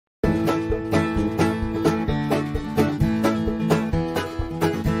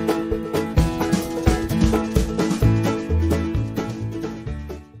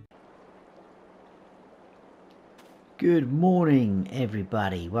Good morning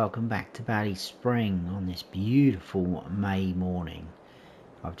everybody, welcome back to BallySpring on this beautiful May morning.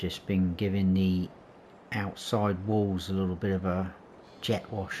 I've just been giving the outside walls a little bit of a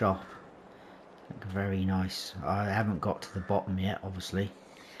jet wash off. Look very nice. I haven't got to the bottom yet obviously,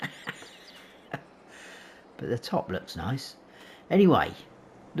 but the top looks nice. Anyway,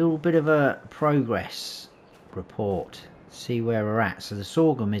 little bit of a progress report, see where we're at. So the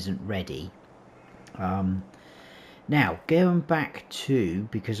sorghum isn't ready. Now, going back to,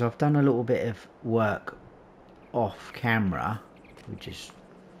 because I've done a little bit of work off camera, we just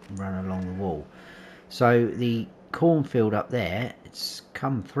run along the wall. So the cornfield up there, it's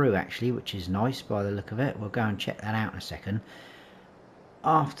come through actually, which is nice by the look of it. We'll go and check that out in a second.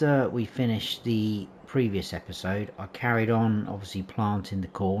 After we finished the previous episode, I carried on obviously planting the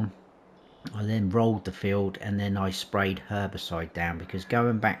corn. I then rolled the field and then I sprayed herbicide down, because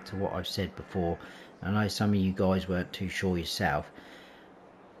going back to what I've said before, I know some of you guys weren't too sure yourself.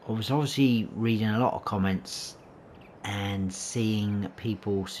 I was obviously reading a lot of comments and seeing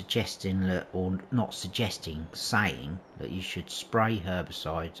people suggesting that, or not suggesting, saying that you should spray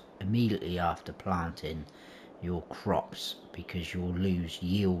herbicides immediately after planting your crops because you'll lose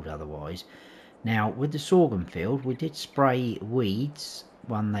yield otherwise. Now with the sorghum field, we did spray weeds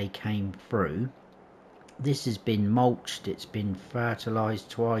when they came through. This has been mulched, it's been fertilized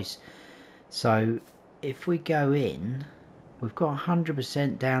twice. So if we go in, we've got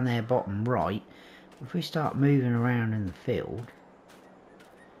 100% down there bottom right. If we start moving around in the field,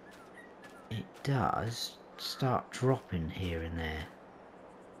 it does start dropping here and there.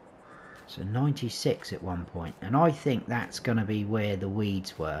 So 96 at one point, and I think that's going to be where the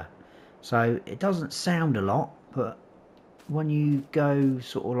weeds were. So it doesn't sound a lot, but when you go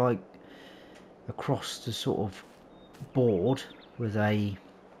sort of like across the sort of board with a,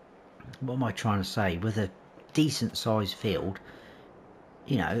 what am I trying to say, with a decent sized field,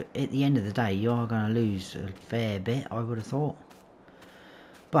 you know, at the end of the day you are going to lose a fair bit, I would have thought.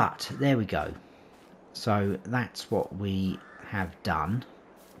 But there we go. So that's what we have done.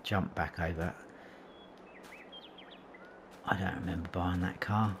 Jump back over. I don't remember buying that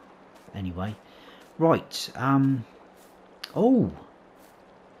car. Anyway, right. Oh,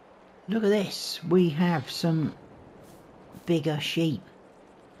 look at this. We have some bigger sheep.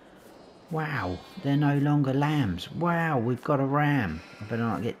 Wow, they're no longer lambs. Wow, we've got a ram. I better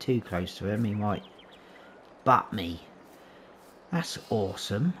not get too close to him, he might butt me. That's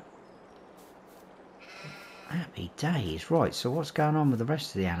awesome. Happy days. Right, so what's going on with the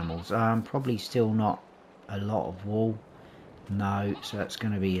rest of the animals? Probably still not a lot of wool. No, so that's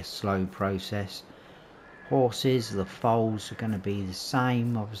going to be a slow process. Horses, the foals are going to be the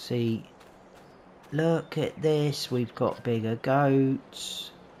same, obviously. Look at this, we've got bigger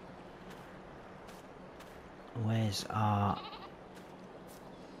goats. Where's our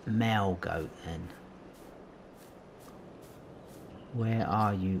male goat then? Where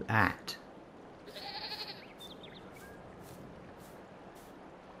are you at?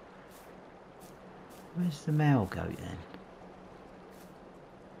 Where's the male goat then?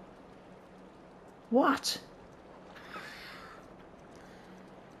 What?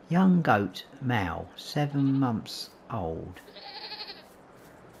 Young goat, male, 7 months old.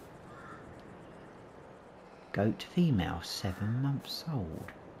 Goat female, 7 months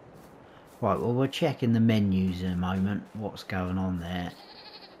old. Right, well we're checking the menus in a moment, what's going on there.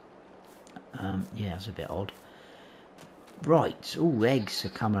 Yeah, it's a bit odd. Right, all eggs are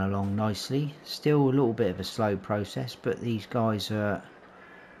coming along nicely. Still a little bit of a slow process, but these guys are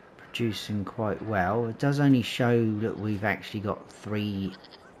producing quite well. It does only show that we've actually got 3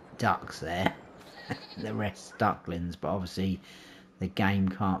 ducks there. The rest ducklings, but obviously the game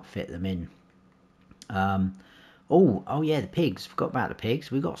can't fit them in. Oh yeah, the pigs. Forgot about the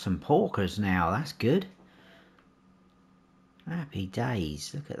pigs. We've got some porkers now. That's good. Happy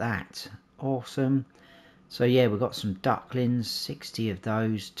days. Look at that. Awesome. So yeah, we've got some ducklings. 60 of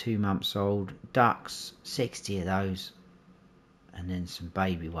those, 2 months old. Ducks, 60 of those. And then some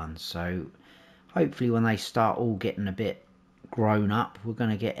baby ones. So hopefully when they start all getting a bit grown up, we're going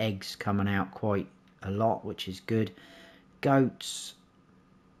to get eggs coming out quite a lot, which is good. Goats.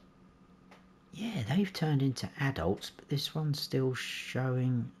 Yeah, they've turned into adults, but this one's still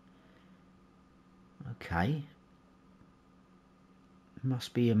showing. Okay.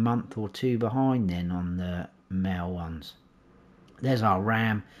 Must be a month or 2 behind then on the male ones. There's our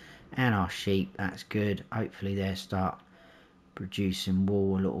ram and our sheep. That's good. Hopefully they'll start producing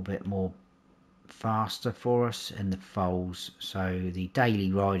wool a little bit more faster for us, and the foals. So the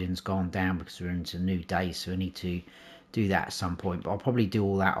daily riding's gone down because we're into new days, so we need to do that at some point, but I'll probably do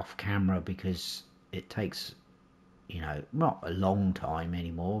all that off camera because it takes, you know, not a long time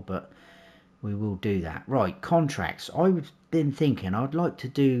anymore, but we will do that. Right, contracts. I've been thinking I'd like to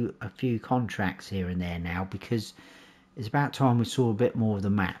do a few contracts here and there now, because it's about time we saw a bit more of the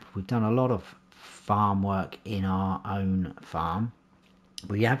map. We've done a lot of farm work in our own farm.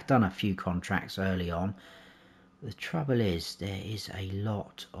 We have done a few contracts early on. The trouble is, there is a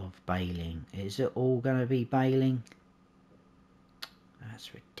lot of baling. Is it all going to be baling?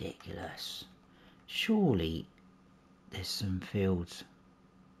 That's ridiculous. Surely there's some fields.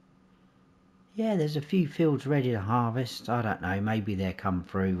 Yeah, there's a few fields ready to harvest. I don't know, maybe they'll come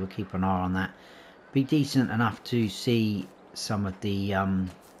through. We'll keep an eye on that. Be decent enough to see some of the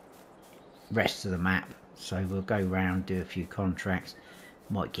rest of the map. So we'll go round, do a few contracts.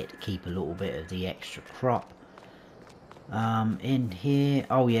 Might get to keep a little bit of the extra crop. In here,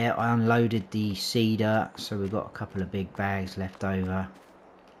 oh yeah, I unloaded the cedar, so we've got a couple of big bags left over.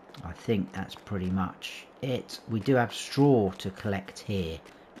 I think that's pretty much it. We do have straw to collect here,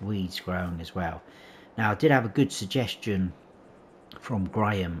 weeds growing as well. Now I did have a good suggestion from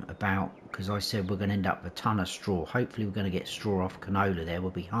Graham about, because I said we're going to end up with a ton of straw. Hopefully we're going to get straw off Canola there.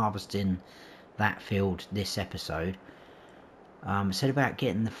 We'll be harvesting that field this episode. Said about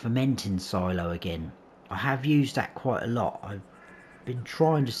getting the fermenting silo again. I have used that quite a lot. I've been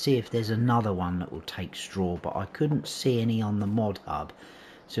trying to see if there's another one that will take straw, but I couldn't see any on the mod hub.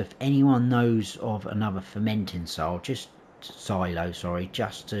 So if anyone knows of another fermenting silo, just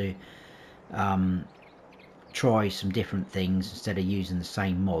to try some different things instead of using the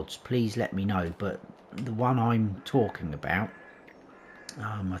same mods, please let me know. But the one I'm talking about,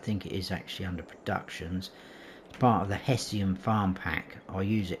 I think it is actually under productions. It's part of the Hessian farm pack. I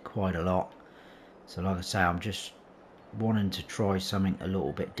use it quite a lot. So like I say, I'm just wanting to try something a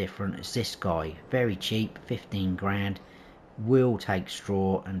little bit different. It's this guy, very cheap, 15 grand, will take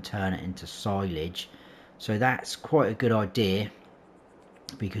straw and turn it into silage. So that's quite a good idea,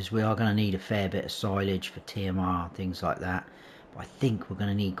 because we are going to need a fair bit of silage for TMR, things like that. But I think we're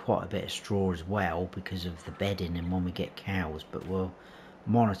going to need quite a bit of straw as well because of the bedding and when we get cows. But we'll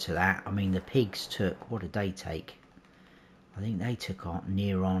monitor that. I mean, the pigs took, what did they take? I think they took on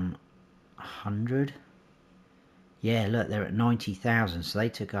near on 100. Yeah, look, they're at 90,000, so they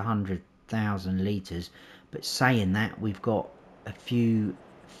took 100,000 litres. But saying that, we've got a few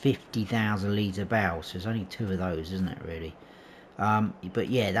 50,000 litre barrels, so there's only 2 of those, isn't it, really? But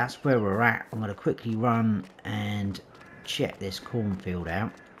yeah, that's where we're at. I'm going to quickly run and check this cornfield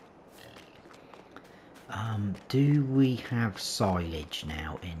out. Do we have silage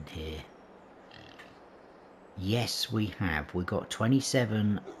now in here? Yes, we have. We've got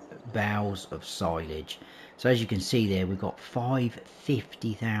 27 bales of silage. So as you can see there, we've got 5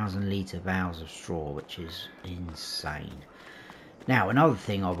 50,000 litre bales of straw, which is insane. Now, another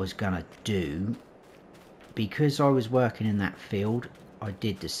thing I was going to do, because I was working in that field, I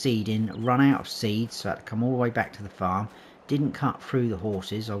did the seeding, run out of seeds, so I had to come all the way back to the farm. Didn't cut through the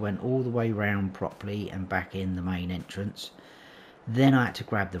horses. I went all the way round properly and back in the main entrance. Then I had to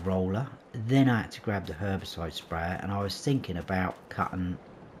grab the roller, then I had to grab the herbicide sprayer, and I was thinking about cutting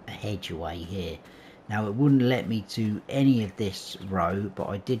a hedge away here. Now it wouldn't let me to any of this row, but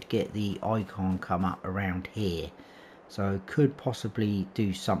I did get the icon come up around here. So I could possibly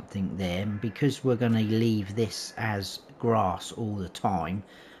do something there, and because we're going to leave this as grass all the time,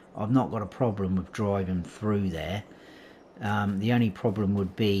 I've not got a problem with driving through there. The only problem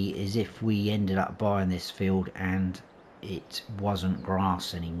would be is if we ended up buying this field and it wasn't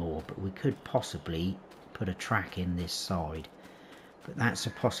grass anymore, but we could possibly put a track in this side. But that's a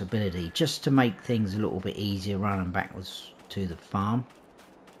possibility, just to make things a little bit easier running backwards to the farm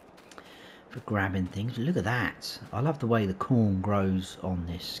for grabbing things. Look at that. I love the way the corn grows on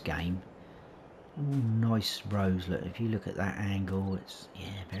this game. Ooh, nice rows. Look, if you look at that angle, it's, yeah,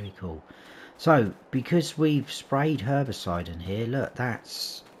 very cool. So because we've sprayed herbicide in here, look,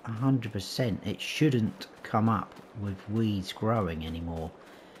 that's 100%. It shouldn't come up with weeds growing anymore.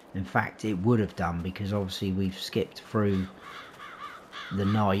 In fact, it would have done, because obviously we've skipped through the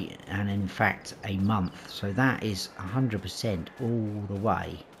night and in fact a month, so that is 100% all the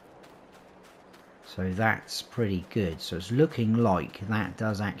way. So that's pretty good. So it's looking like that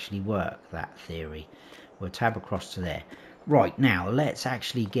does actually work, that theory. We'll tab across to there. Right, now let's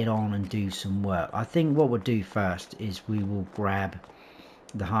actually get on and do some work. I think what we'll do first is we will grab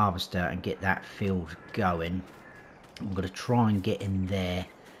the harvester and get that field going. I'm going to try and get in there,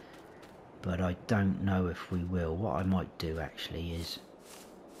 but I don't know if we will. What I might do actually is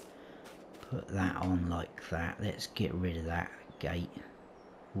put that on like that. Let's get rid of that gate.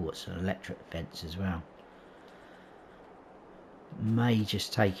 Oh, it's an electric fence as well. May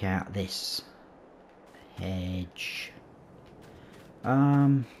just take out this Hedge.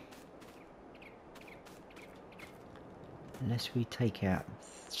 Unless we take out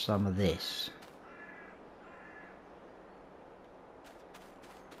some of this.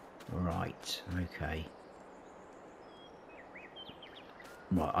 Right, okay.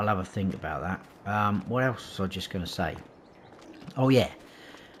 Right, I'll have a think about that. What else was I just going to say? Oh yeah,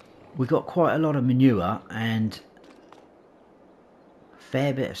 we got quite a lot of manure and a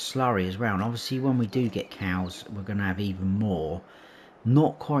fair bit of slurry as well. And obviously when we do get cows, we're going to have even more.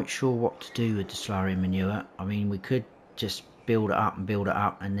 Not quite sure what to do with the slurry manure. I mean, we could just build it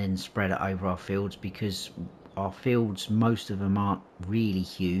up and then spread it over our fields, because our fields, most of them aren't really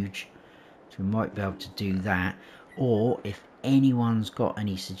huge, so we might be able to do that. Or if anyone's got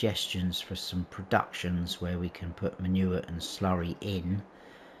any suggestions for some productions where we can put manure and slurry in,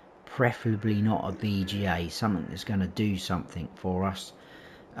 preferably not a BGA, something that's going to do something for us,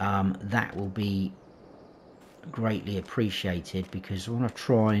 that will be greatly appreciated, because I want to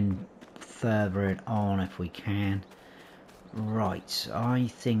try and further it on if we can. Right, I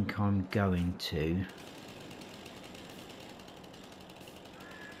think I'm going to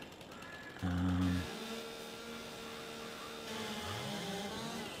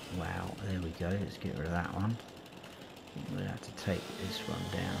wow, there we go, let's get rid of that one. We'll have to take this one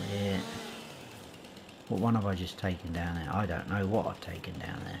down here. What one have I just taken down there? I don't know what I've taken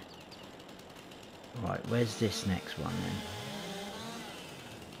down there. Right, where's this next one then?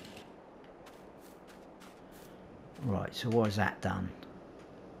 Right, so what has that done?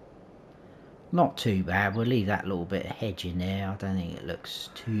 Not too bad. We'll leave that little bit of hedge in there. I don't think it looks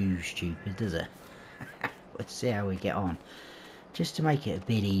too stupid, does it? Let's see how we get on. Just to make it a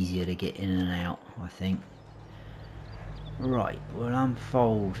bit easier to get in and out, I think. Right, we'll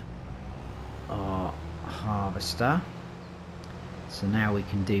unfold our harvester. So now we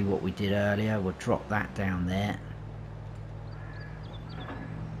can do what we did earlier. We'll drop that down there.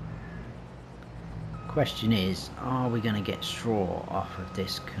 Question is, are we going to get straw off of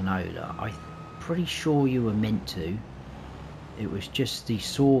this canola? I'm pretty sure you were meant to. It was just the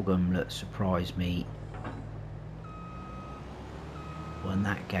sorghum that surprised me when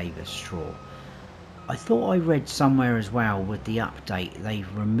that gave us straw. I thought I read somewhere as well with the update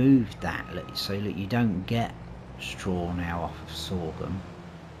they've removed that so that you don't get straw now off of sorghum.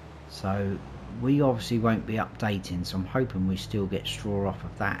 So we obviously won't be updating, so I'm hoping we still get straw off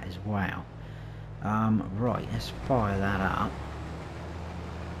of that as well. Right, let's fire that up.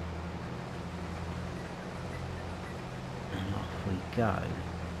 And off we go.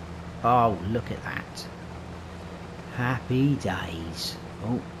 Oh, look at that. Happy days.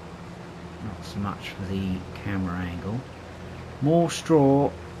 Oh, not so much for the camera angle. More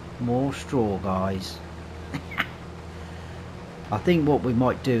straw, guys. I think what we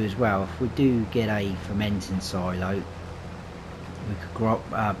might do as well, if we do get a fermenting silo, we could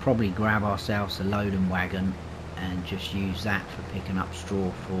probably grab ourselves a loading wagon and just use that for picking up straw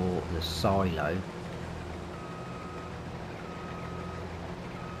for the silo.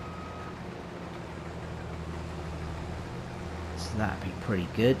 So that'd be pretty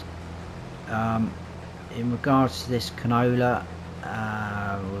good. In regards to this canola,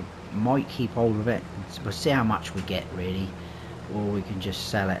 we might keep hold of it. We'll see how much we get really, or we can just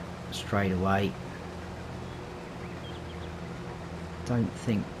sell it straight away. Don't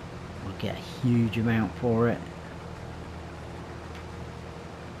think we'll get a huge amount for it.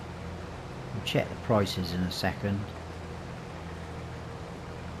 We'll check the prices in a second.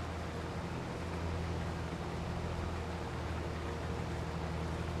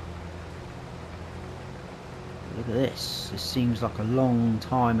 Look at this. This seems like a long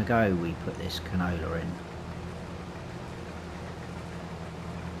time ago we put this canola in.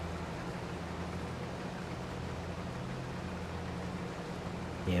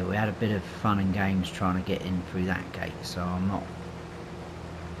 Yeah, we had a bit of fun and games trying to get in through that gate, so I'm not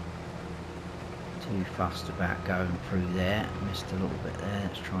too fussed about going through there. Missed a little bit there.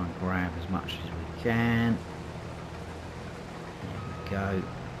 Let's try and grab as much as we can. There we go.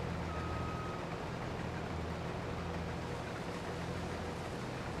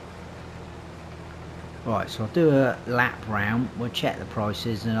 Right, so I'll do a lap round. We'll check the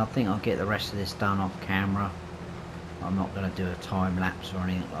prices, and I think I'll get the rest of this done off camera. I'm not going to do a time lapse or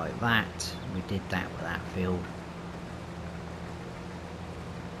anything like that. We did that with that field.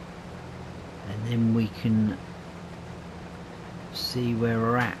 And then we can see where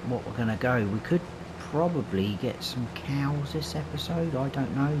we're at, what we're going to go. We could probably get some cows this episode. I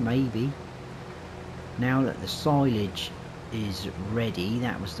don't know, maybe. Now that the silage is ready,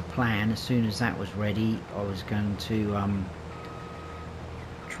 that was the plan. As soon as that was ready, I was going to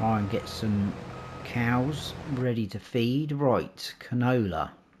try and get some cows ready to feed. Right, canola.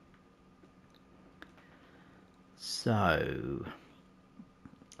 So,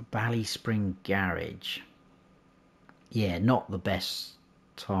 BallySpring garage. Yeah, not the best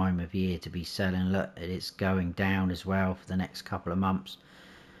time of year to be selling. Look, it's going down as well for the next couple of months.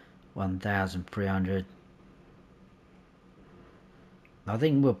 1,300. I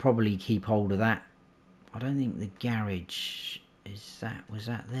think we'll probably keep hold of that. I don't think the garage was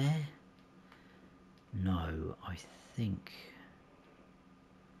that there? No, I think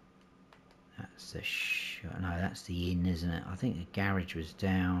that's the no, that's the inn, isn't it? I think the garage was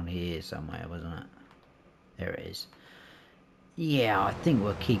down here somewhere, wasn't it? There it is. Yeah, I think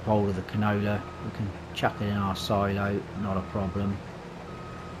we'll keep hold of the canola. We can chuck it in our silo, not a problem.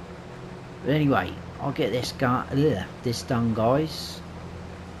 But anyway, I'll get this done, guys.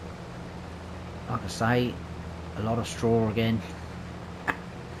 Like I say, a lot of straw again.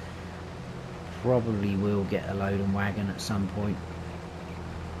 Probably will get a loading wagon at some point.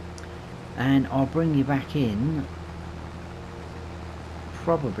 And I'll bring you back in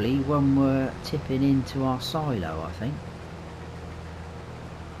probably when we're tipping into our silo, I think.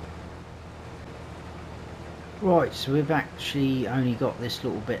 Right, so we've actually only got this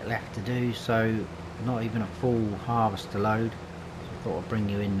little bit left to do, so not even a full harvester load. So I thought I'd bring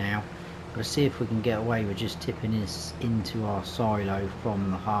you in now. Let's see if we can get away with just tipping this into our silo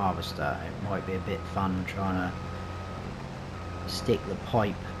from the harvester. It might be a bit fun trying to stick the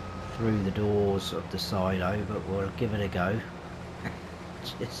pipe through the doors of the silo, but we'll give it a go.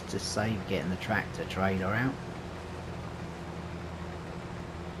 Just to save getting the tractor trailer out.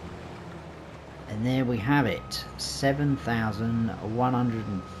 And there we have it,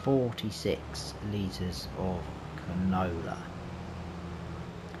 7,146 litres of canola.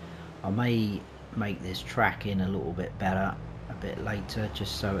 I may make this track in a little bit better a bit later,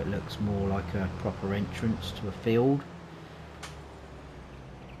 just so it looks more like a proper entrance to a field.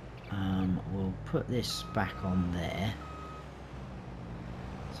 We'll put this back on there.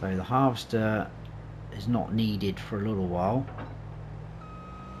 So the harvester is not needed for a little while.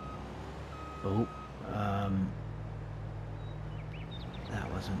 Oh,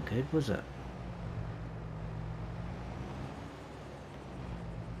 that wasn't good, was it?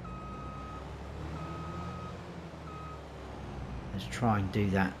 Let's try and do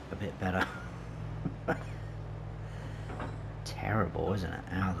that a bit better. Terrible, isn't it?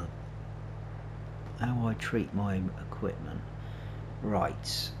 How I treat my equipment.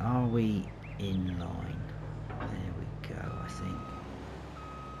 Right, are we in line? There we go, I think.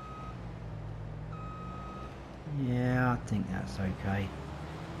 Yeah, I think that's okay.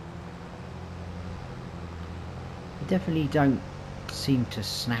 They definitely don't seem to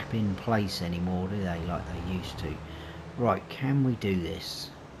snap in place anymore, do they, like they used to? Right, can we do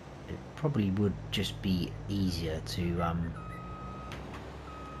this? It probably would just be easier to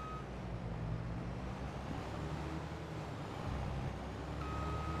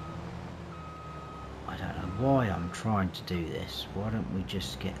I don't know why I'm trying to do this. Why don't we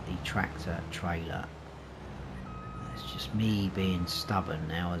just get the tractor trailer? It's just me being stubborn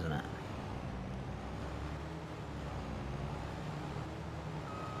now, isn't it?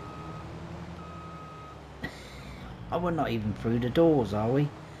 Oh, we're not even through the doors, are we?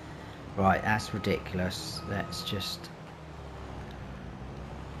 Right, that's ridiculous. Let's just...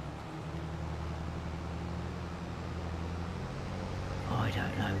 I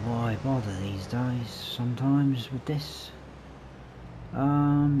don't know why I bother these days sometimes with this.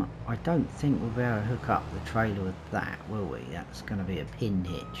 I don't think we'll be able to hook up the trailer with that, will we? That's going to be a pin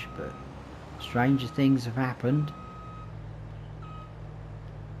hitch, but stranger things have happened.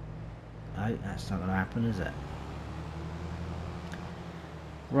 No, that's not going to happen, is it?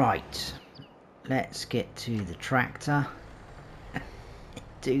 Right, let's get to the tractor.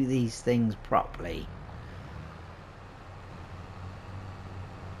 Do these things properly.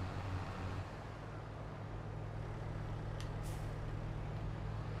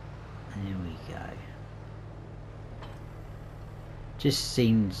 There we go. Just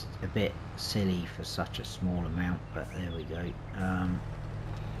seems a bit silly for such a small amount, but there we go.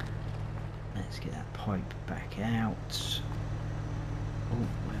 Let's get that pipe back out. Oh,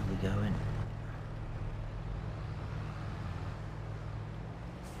 where are we going?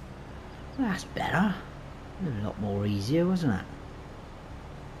 That's better. A lot more easier, wasn't it?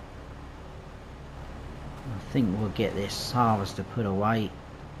 I think we'll get this harvester put away.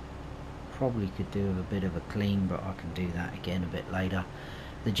 Probably could do with a bit of a clean, but I can do that again a bit later.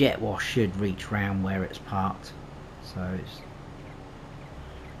 The jet wash should reach round where it's parked, so it's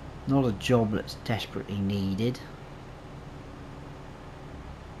not a job that's desperately needed.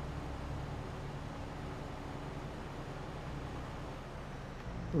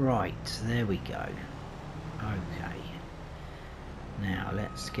 Right, there we go. Okay. Now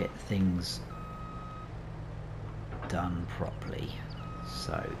let's get things done properly.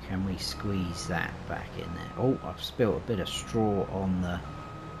 So can we squeeze that back in there? Oh, I've spilt a bit of straw on the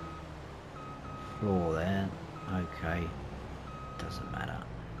floor there. Okay, doesn't matter.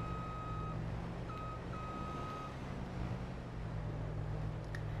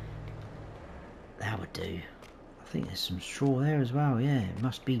 That would do. I think there's some straw there as well. Yeah, it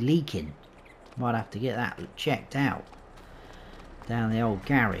must be leaking. Might have to get that checked out down the old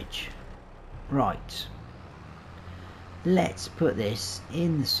garage. Right, let's put this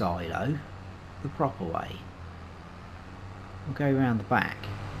in the silo the proper way. We'll go around the back.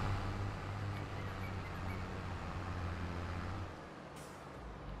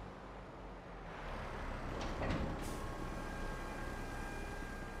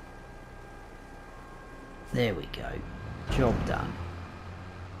 There we go. Job done.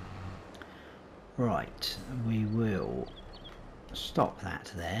 Right, we will stop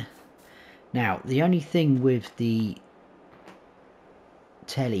that there. Now, the only thing with the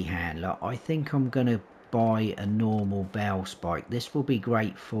telehandler, I think I'm going to buy a normal bell spike. This will be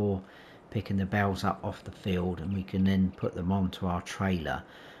great for picking the bells up off the field and we can then put them onto our trailer.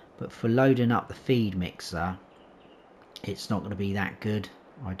 But for loading up the feed mixer, it's not going to be that good,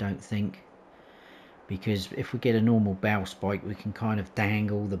 I don't think. Because if we get a normal bell spike, we can kind of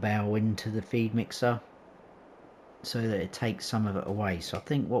dangle the bell into the feed mixer so that it takes some of it away. So I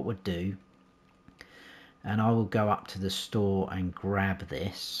think what we'll do, and I will go up to the store and grab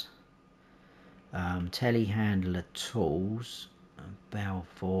this telehandler tools, bell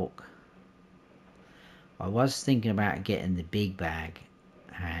fork. I was thinking about getting the big bag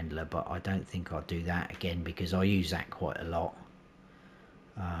handler, but I don't think I'll do that again because I use that quite a lot.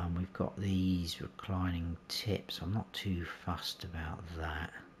 We've got these reclining tips. I'm not too fussed about that.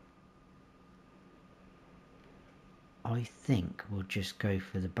 I think we'll just go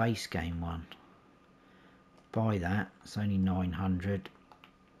for the base game one. Buy that. It's only 900.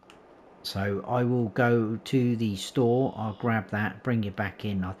 So I will go to the store. I'll grab that, bring it back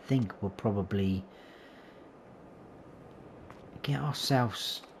in. I think we'll probably get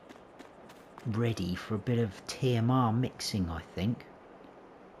ourselves ready for a bit of TMR mixing, I think.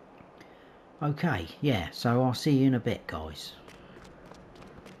 Okay, yeah, so I'll see you in a bit, guys.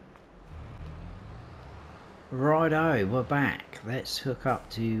 Righto, we're back. Let's hook up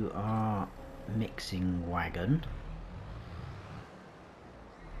to our mixing wagon.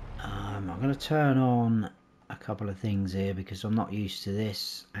 I'm going to turn on a couple of things here because I'm not used to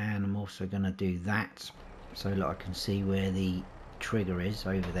this, and I'm also going to do that so that I can see where the trigger is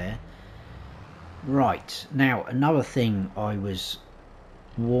over there. Right, now another thing I was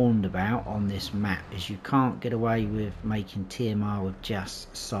warned about on this map is you can't get away with making TMR with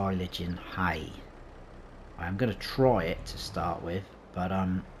just silage and hay. I'm going to try it to start with, but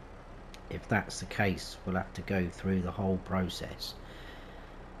if that's the case, we'll have to go through the whole process.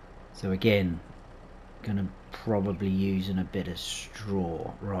 So again, going to probably using a bit of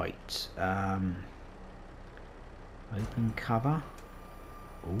straw. Right, open cover.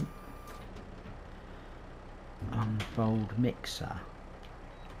 Ooh. Unfold mixer.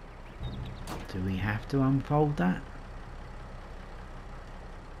 Do we have to unfold that?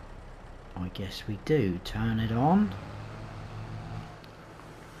 I guess we do. Turn it on.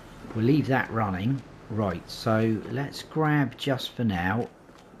 We'll leave that running. Right, so let's grab just for now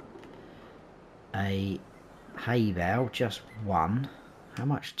a hay bale, just one. How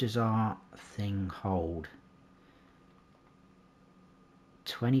much does our thing hold?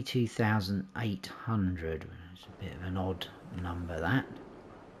 22,800. It's a bit of an odd number, that.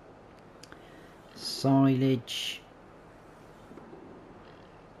 Silage.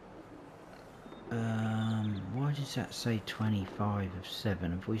 Why does that say 25 of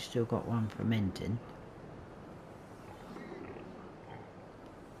 7? Have we still got one fermenting?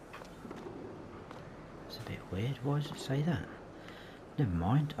 It's a bit weird. Why does it say that? Never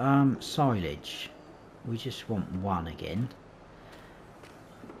mind. Silage. We just want one again.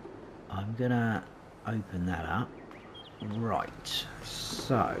 I'm gonna open that up. Right.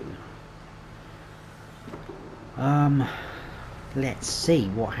 So. Let's see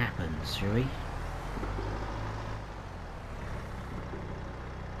what happens, shall we?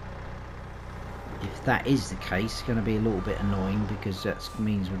 If that is the case, it's going to be a little bit annoying because that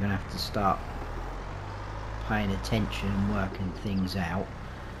means we're going to have to start paying attention and working things out.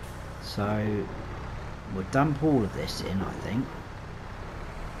 So we'll dump all of this in, I think.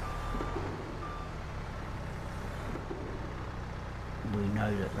 We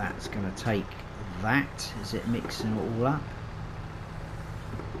know that that's going to take that. Is it mixing it all up?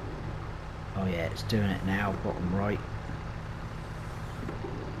 yeah, it's doing it now, bottom right.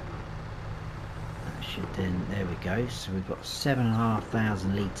 That should then, there we go. So we've got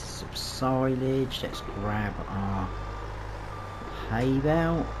 7,500 litres of silage. Let's grab our hay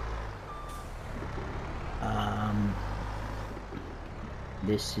bale.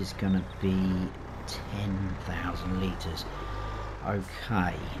 This is going to be 10,000 litres.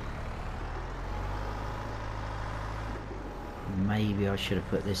 Okay. Maybe I should have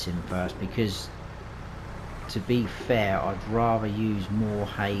put this in first, because to be fair, I'd rather use more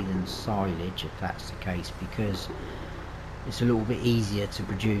hay than silage if that's the case, because it's a little bit easier to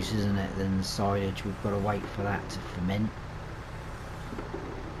produce, isn't it, than the silage. We've got to wait for that to ferment.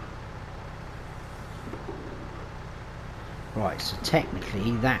 Right, so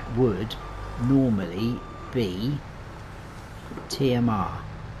technically that would normally be TMR.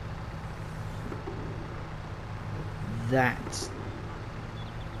 That,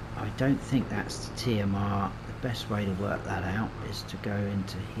 I don't think that's the TMR. The best way to work that out is to go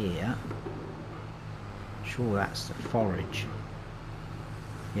into here. Sure, that's the forage.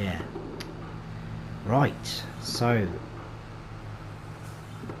 Yeah. Right, so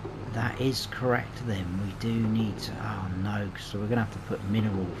that is correct then. We do need to, oh no, so we're going to have to put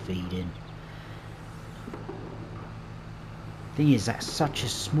mineral feed in. Thing is, that's such a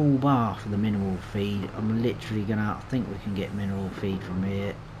small bar for the mineral feed. I'm literally going to, I think we can get mineral feed from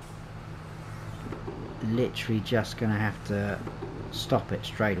here. Literally just going to have to stop it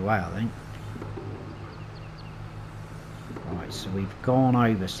straight away, I think. Right, so we've gone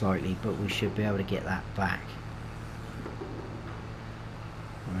over slightly, but we should be able to get that back.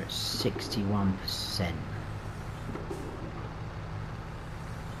 We're at 61%.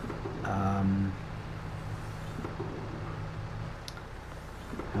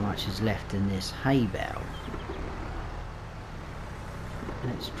 How much is left in this hay bale?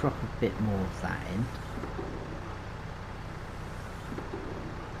 Let's drop a bit more of that in.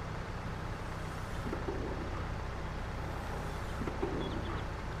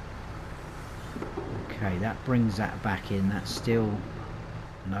 Okay, that brings that back in. That's still,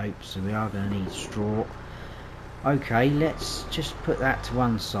 nope, so we are going to need straw. Okay, let's just put that to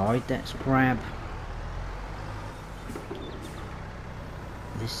one side. Let's grab,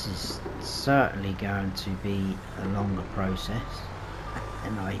 this is certainly going to be a longer process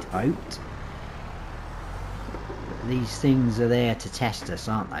than I'd hoped. But these things are there to test us,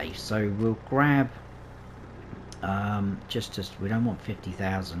 aren't they? So we'll grab, just as we don't want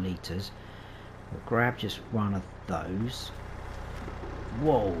 50,000 litres, we'll grab just one of those.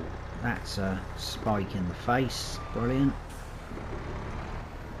 Whoa, that's a spike in the face, brilliant.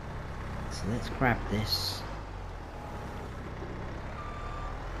 So let's grab this.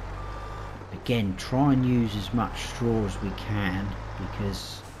 Again, try and use as much straw as we can,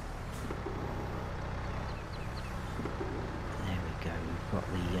 because there we go, we've got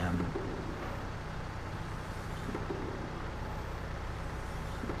the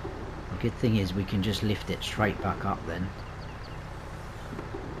good thing is we can just lift it straight back up then.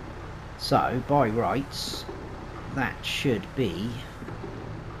 So by rights that should be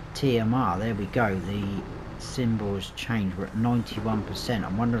TMR. There we go, the symbol has changed. We're at 91%. I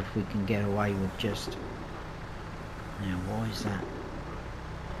wonder if we can get away with just, now why is that?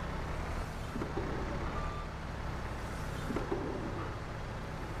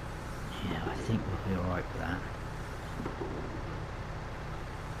 Yeah, I think we'll be alright with that.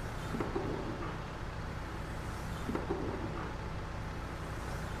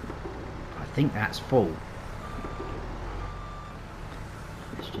 I think that's full.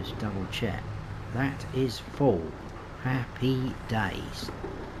 Let's just double check. That is full. Happy days.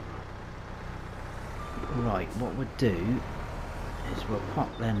 Right, what we'll do is we'll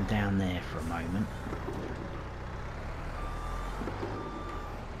pop them down there for a moment.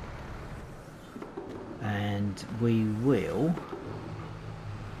 And we will,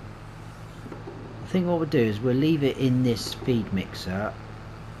 I think what we'll do is we'll leave it in this feed mixer.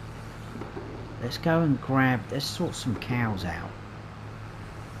 Let's go and grab, let's sort some cows out.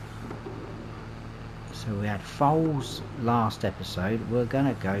 So we had foals last episode, we're going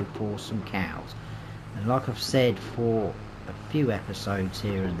to go for some cows. And like I've said for a few episodes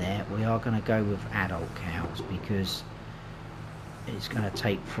here and there, we are going to go with adult cows, because it's going to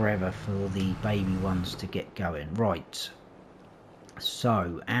take forever for the baby ones to get going. Right,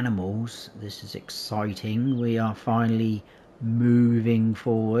 so animals, this is exciting. We are finally moving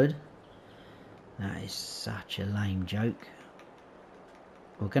forward. That is such a lame joke.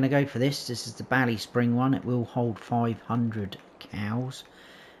 We're going to go for this. This is the BallySpring one. It will hold 500 cows.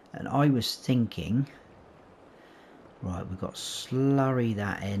 And I was thinking Right, we've got slurry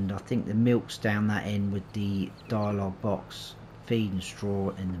that end. I think the milk's down that end with the dialogue box, feed and straw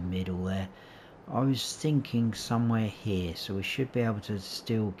in the middle there. I was thinking somewhere here, so we should be able to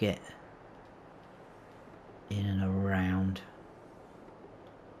still get in and around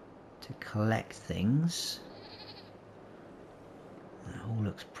to collect things. That all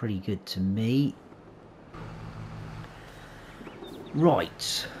looks pretty good to me.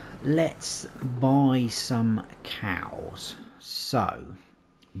 Right, let's buy some cows. So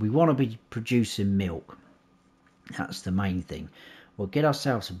we want to be producing milk. That's the main thing. We'll get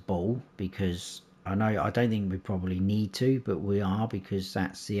ourselves a bull, because I don't think we probably need to, but we are, because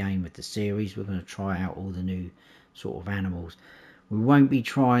that's the aim of the series. We're going to try out all the new sort of animals. We won't be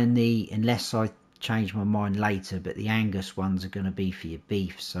trying unless I change my mind later, but the Angus ones are going to be for your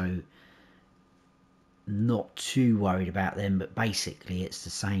beef, so not too worried about them. But basically it's the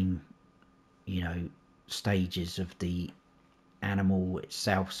same, you know, stages of the animal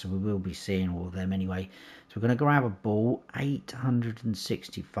itself, so we will be seeing all of them anyway. So we're going to grab a bull,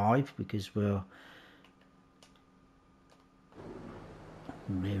 865, because we're...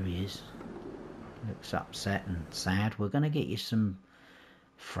 there he is, looks upset and sad. We're going to get you some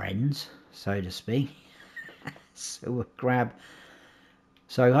friends, so to speak. So we'll grab...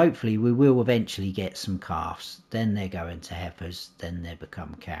 so hopefully we will eventually get some calves, then they're going to heifers, then they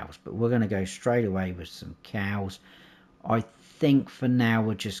become cows. But we're going to go straight away with some cows. I think for now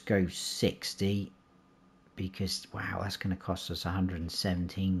we'll just go 60, because wow, that's going to cost us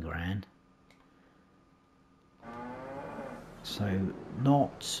 117 grand. So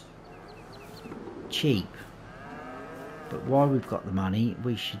not cheap, but while we've got the money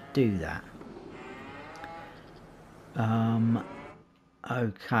we should do that.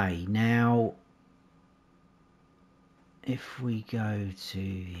 Okay, now if we go to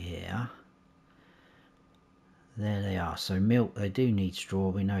here, there they are. So milk, they do need straw,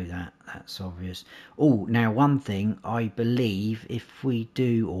 we know that, that's obvious. Oh, now one thing, I believe if we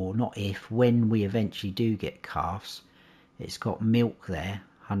do, or not if, when we eventually do get calves, it's got milk there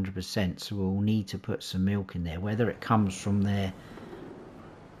 100%, so we'll need to put some milk in there, whether it comes from their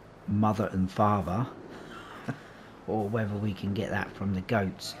mother and father or whether we can get that from the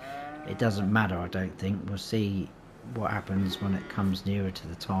goats. It doesn't matter, I don't think. We'll see what happens when it comes nearer to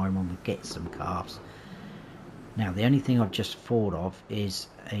the time when we get some calves. Now the only thing I've just thought of is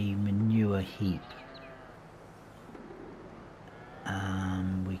a manure heap.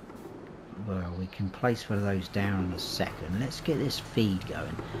 We can place one of those down in a second. Let's get this feed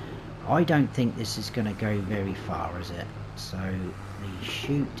going. I don't think this is going to go very far, is it? So the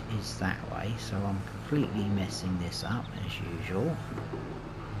chute is that way, so I'm completely messing this up as usual.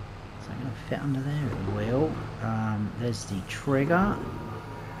 Is that going to fit under there? It will. There's the trigger.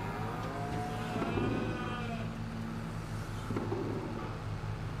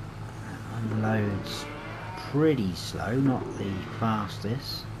 That unloads pretty slow, not the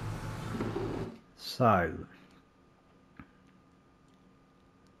fastest. So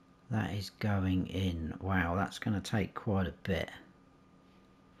that is going in. Wow, that's going to take quite a bit.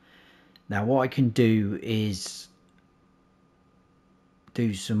 Now what I can do is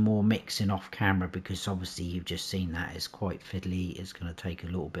do some more mixing off camera, because obviously you've just seen that is quite fiddly. It's going to take a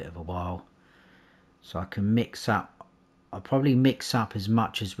little bit of a while, so I can mix up. I'll probably mix up as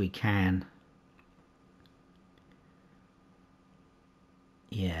much as we can.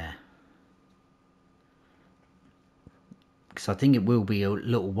 Yeah, because I think it will be a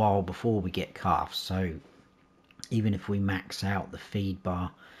little while before we get calves, so even if we max out the feed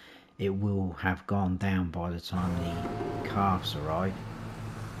bar, it will have gone down by the time the calves arrive.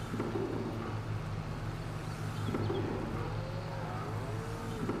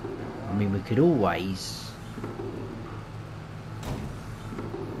 I mean, we could always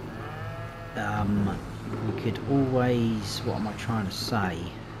what am I trying to say?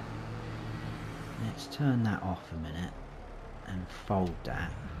 Let's turn that off a minute and fold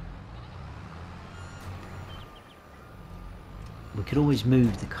that. We could always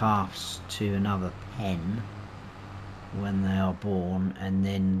move the calves to another pen when they are born and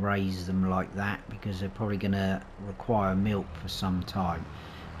then raise them like that, because they're probably going to require milk for some time.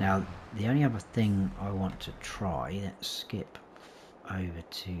 Now the only other thing I want to try, let's skip over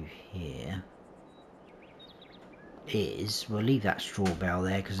to here, is we'll leave that straw bale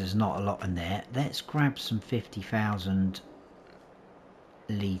there because there's not a lot in there. Let's grab some 50,000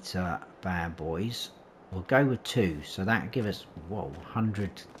 litre bad boys. We'll go with 2, so that'll give us, whoa,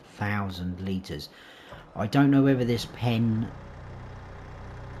 100,000 litres. I don't know whether this pen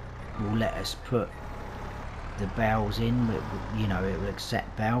will let us put the bells in, but you know, it will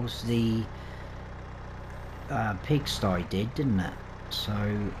accept bells. The pigsty did, didn't it? So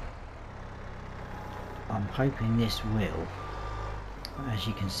I'm hoping this will. As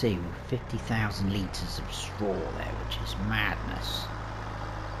you can see, with 50,000 litres of straw there, which is madness.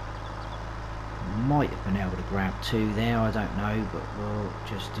 Might have been able to grab 2 there, I don't know, but we'll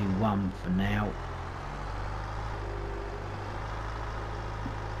just do 1 for now.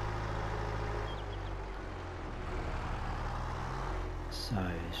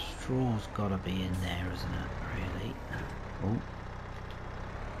 So, straw's got to be in there, isn't it, really? Oh.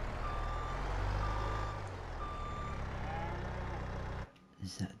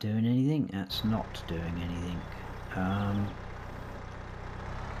 Is that doing anything? That's not doing anything.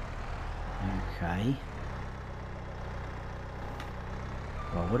 Okay.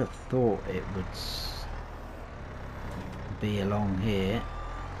 Well, I would have thought it would be along here.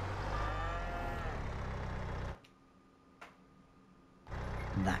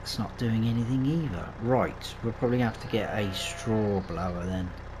 That's not doing anything either. Right, we'll probably have to get a straw blower then.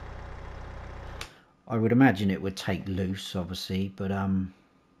 I would imagine it would take loose, obviously, but I'm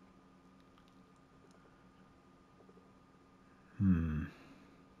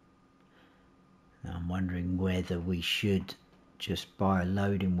wondering whether we should just buy a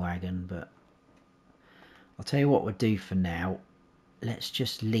loading wagon, but I'll tell you what we'll do for now. Let's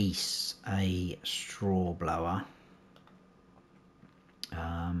just lease a straw blower.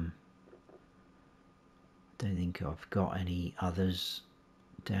 Don't think I've got any others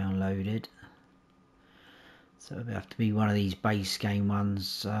downloaded, so it'll have to be one of these base game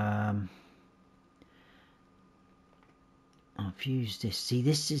ones. I've used this. See,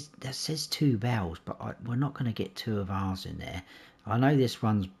 that says 2 bells, but we're not going to get 2 of ours in there. I know this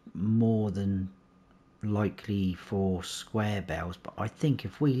one's more than likely for square bells, but I think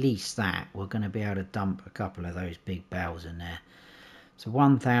if we lease that, we're going to be able to dump a couple of those big bells in there. So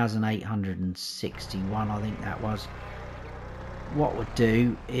 1,861, I think that was. What we'll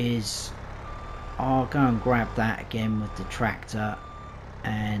do is I'll go and grab that again with the tractor,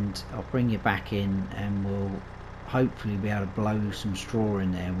 and I'll bring you back in, and we'll hopefully be able to blow some straw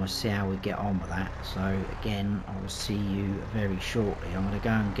in there, and we'll see how we get on with that. So again, I will see you very shortly. I'm going to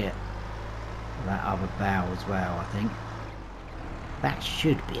go and get that other bow as well. I think that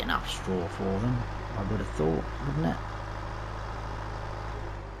should be enough straw for them, I would have thought, wouldn't it?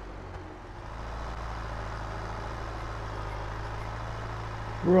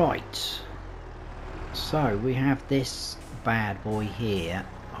 Right, so we have this bad boy here.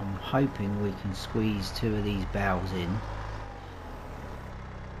 I'm hoping we can squeeze 2 of these bells in.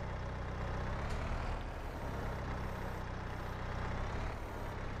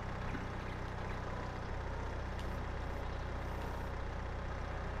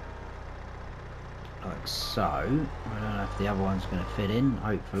 Like so. I don't know if the other one's going to fit in,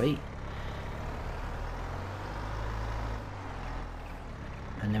 hopefully.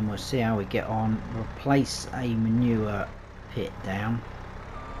 And then we'll see how we get on. We'll place a manure pit down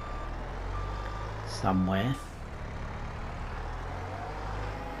somewhere.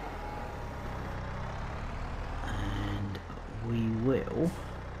 And we will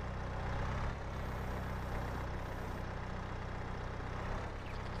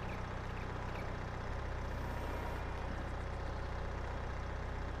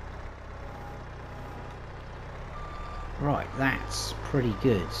right, that's pretty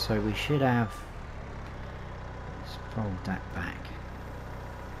good. So we should have, let's fold that back,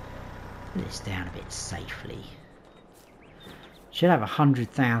 put this down a bit safely. Should have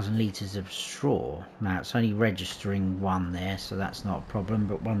 100,000 litres of straw. Now it's only registering 1 there, so that's not a problem,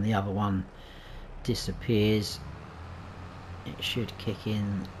 but when the other one disappears, it should kick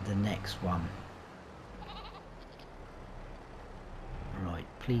in the next one. Right,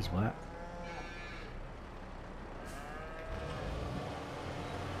 please work.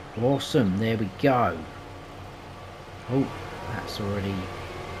 Awesome, there we go. Oh, that's already...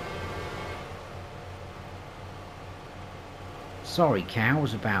 Sorry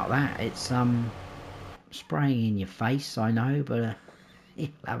cows about that. It's spraying in your face, I know, but you'll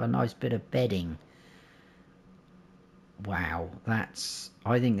have a nice bit of bedding. Wow, that's...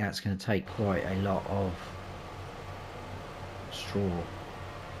 I think that's going to take quite a lot of straw.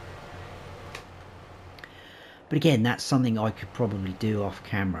 But again, that's something I could probably do off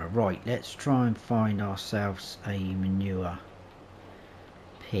camera. Right, let's try and find ourselves a manure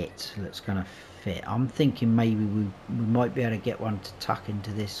pit that's going to fit. I'm thinking maybe we might be able to get one to tuck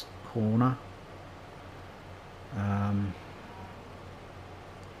into this corner. I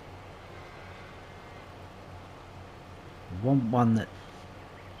want one that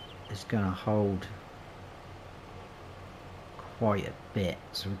is going to hold quite a bit,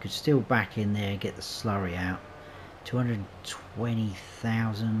 so we could still back in there and get the slurry out.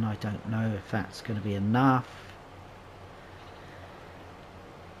 220,000, I don't know if that's going to be enough,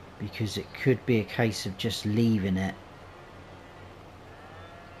 because it could be a case of just leaving it.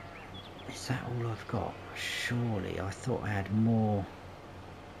 Is that all I've got? Surely, I thought I had more.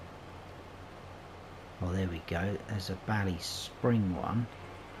 Oh, there we go. There's a BallySpring one.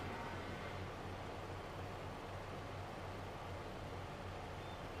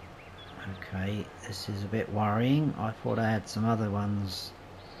 Okay, this is a bit worrying. I thought I had some other ones.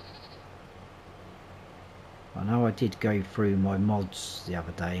 I know I did go through my mods the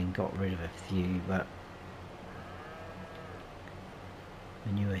other day and got rid of a few, but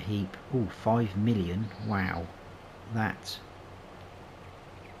manure heap. Oh, 5 million. Wow. That.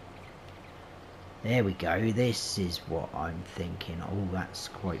 There we go. This is what I'm thinking. Oh, that's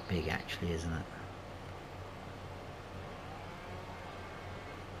quite big actually, isn't it?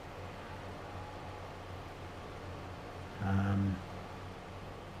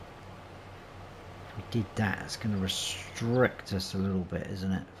 If we did that, it's going to restrict us a little bit,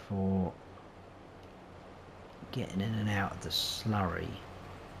 isn't it, for getting in and out of the slurry.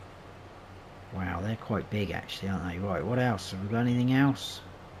 Wow, they're quite big actually, aren't they? Right, what else? Have we got anything else?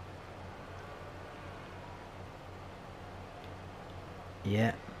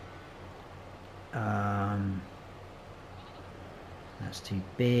 Yeah. That's too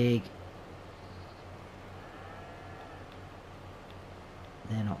big.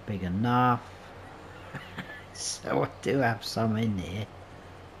 They're not big enough. So I do have some in here.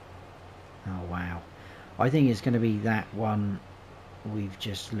 Oh wow. I think it's going to be that one we've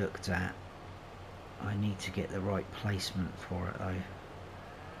just looked at. I need to get the right placement for it though.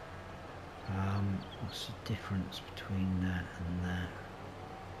 What's the difference between that and that?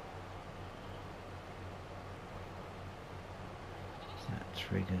 That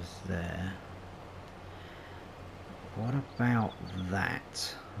triggers there. What about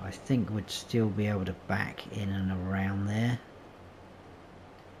that? I think we'd still be able to back in and around there.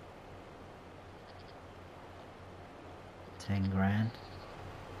 $10,000.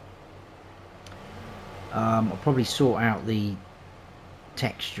 I'll probably sort out the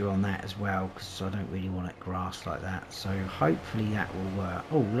texture on that as well, because I don't really want it grass like that. So hopefully that will work.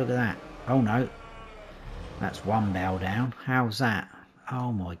 Oh, look at that. Oh no. That's one bell down. How's that?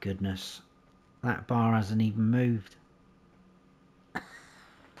 Oh my goodness. That bar hasn't even moved.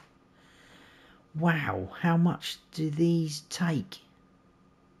 Wow, how much do these take?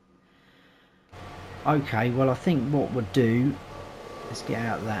 Okay, well I think what we'll do, let's get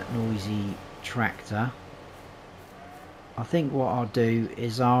out of that noisy tractor. I think what I'll do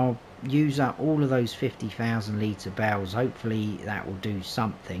is I'll use up all of those 50,000 litre barrels. Hopefully that will do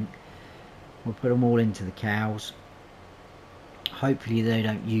something. We'll put them all into the cows. Hopefully they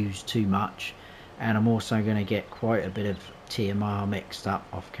don't use too much. And I'm also going to get quite a bit of TMR mixed up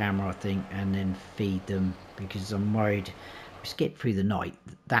off camera, I think, and then feed them, because I'm worried if we skip through the night,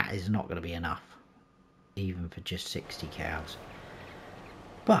 that is not going to be enough, even for just 60 cows.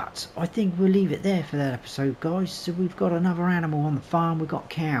 But I think we'll leave it there for that episode, guys. So we've got another animal on the farm. We've got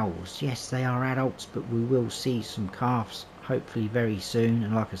cows. Yes, they are adults, but we will see some calves hopefully very soon.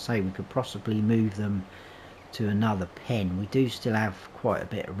 And like I say, we could possibly move them to another pen. We do still have quite a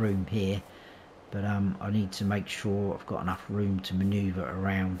bit of room here, but I need to make sure I've got enough room to maneuver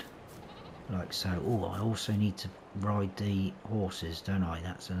around like so. Oh, I also need to ride the horses, don't I?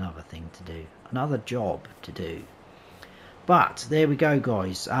 That's another thing to do, another job to do. But there we go,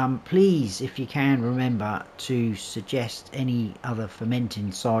 guys. Please, if you can, remember to suggest any other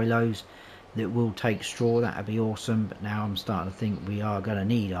fermenting silos that will take straw. That would be awesome. But now I'm starting to think we are going to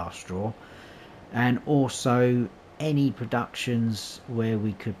need our straw. And also any productions where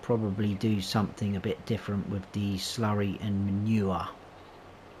we could probably do something a bit different with the slurry and manure.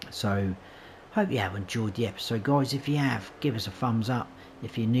 So hope you have enjoyed the episode, guys. If you have, give us a thumbs up.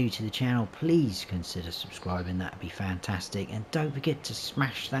 If you're new to the channel, please consider subscribing. That would be fantastic. And don't forget to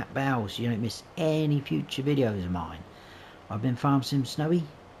smash that bell so you don't miss any future videos of mine. I've been Farm Sim Snowy.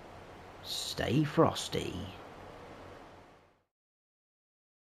 Stay frosty.